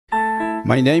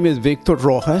My name is Victor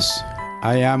Rojas.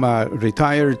 I am a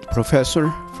retired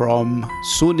professor from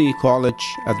SUNY College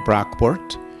at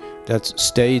Brockport. That's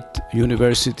State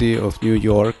University of New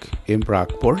York in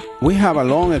Brockport. We have a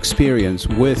long experience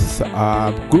with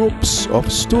groups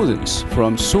of students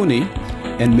from SUNY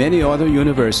and many other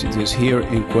universities here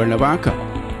in Cuernavaca.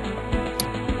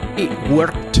 We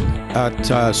worked at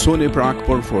SUNY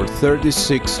Brockport for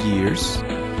 36 years.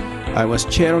 I was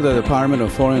chair of the Department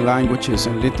of Foreign Languages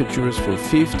and Literatures for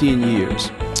 15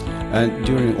 years. And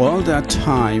during all that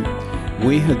time,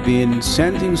 we had been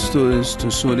sending students to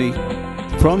SUNY,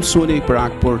 from SUNY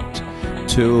Brockport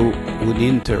to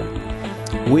UNINTER.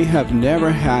 We have never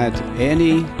had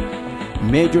any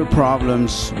major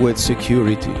problems with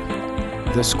security.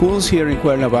 The schools here in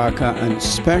Cuernavaca, and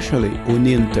especially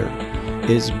UNINTER,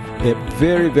 is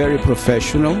very, very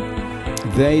professional.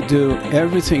 They do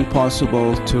everything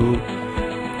possible to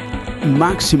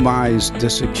maximize the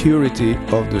security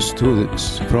of the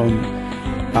students, from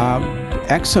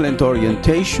excellent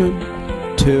orientation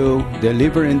to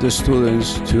delivering the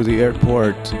students to the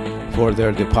airport for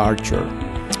their departure.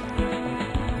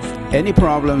 Any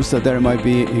problems that there might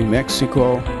be in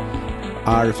Mexico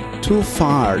are too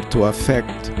far to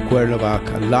affect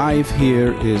Cuernavaca. Life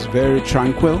here is very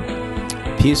tranquil,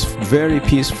 very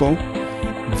peaceful,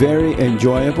 very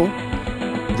enjoyable.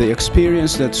 The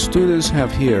experience that students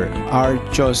have here are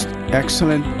just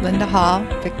excellent. Linda Hall,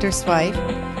 Victor's wife.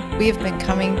 We have been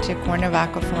coming to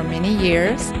Cuernavaca for many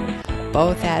years,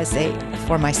 both as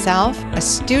for myself, a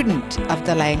student of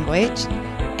the language,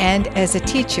 and as a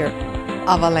teacher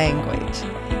of a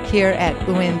language here at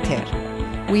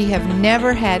UNINTER. We have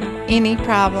never had any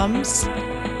problems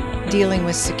dealing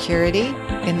with security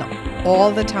in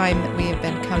all the time that we have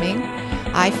been coming.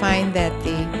 I find that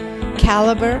the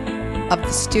caliber of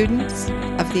the students,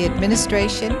 of the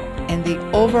administration, and the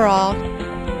overall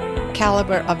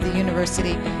caliber of the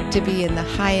university to be in the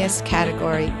highest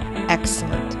category,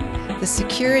 excellent. The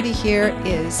security here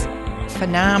is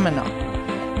phenomenal.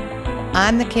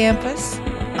 On the campus,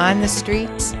 on the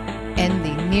streets, and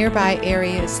the nearby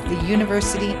areas, the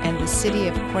university and the city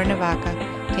of Cuernavaca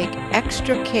take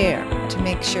extra care to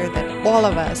make sure that all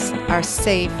of us are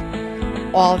safe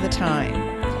all the time.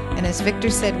 And as Victor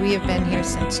said, we have been here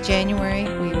since January.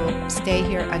 We will stay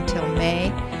here until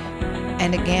May.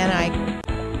 And again, I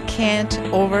can't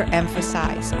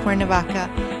overemphasize, Cuernavaca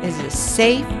is as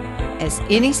safe as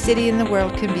any city in the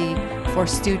world can be for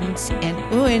students, and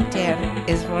UNINTER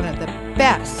is one of the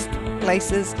best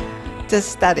places to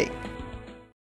study.